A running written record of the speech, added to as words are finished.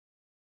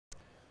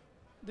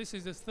This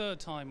is the third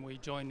time we're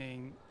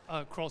joining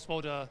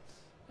cross-border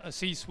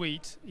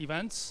C-suite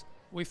events.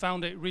 We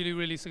found it really,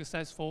 really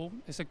successful.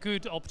 It's a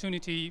good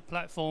opportunity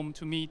platform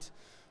to meet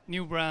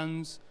new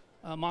brands,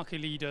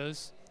 market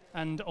leaders,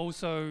 and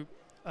also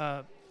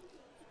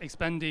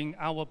expanding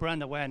our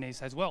brand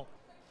awareness as well.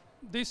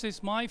 This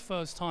is my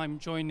first time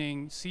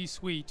joining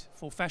C-suite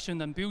for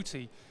fashion and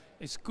beauty.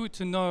 It's good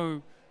to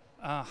know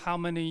how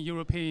many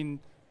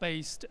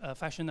European-based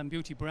fashion and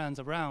beauty brands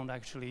around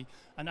actually,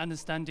 and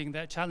understanding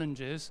their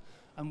challenges.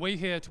 And we're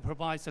here to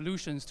provide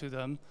solutions to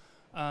them.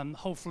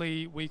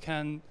 Hopefully we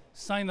can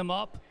sign them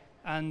up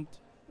and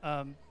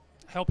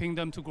helping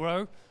them to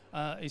grow.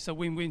 It's a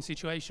win-win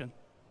situation.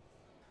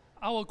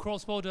 Our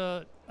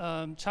cross-border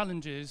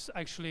challenges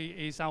actually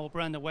is our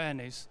brand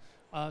awareness.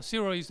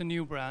 CIRRO is a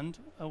new brand.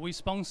 We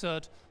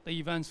sponsored the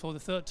events for the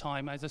third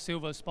time as a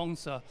silver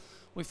sponsor.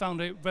 We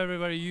found it very,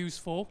 very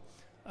useful.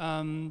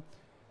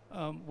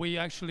 We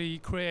actually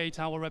create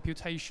our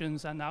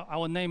reputations and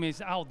our name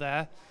is out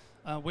there.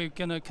 We're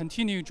going to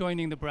continue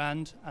joining the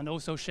brand and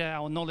also share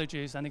our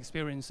knowledges and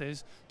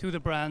experiences to the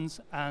brands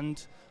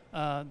and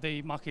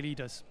the market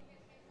leaders.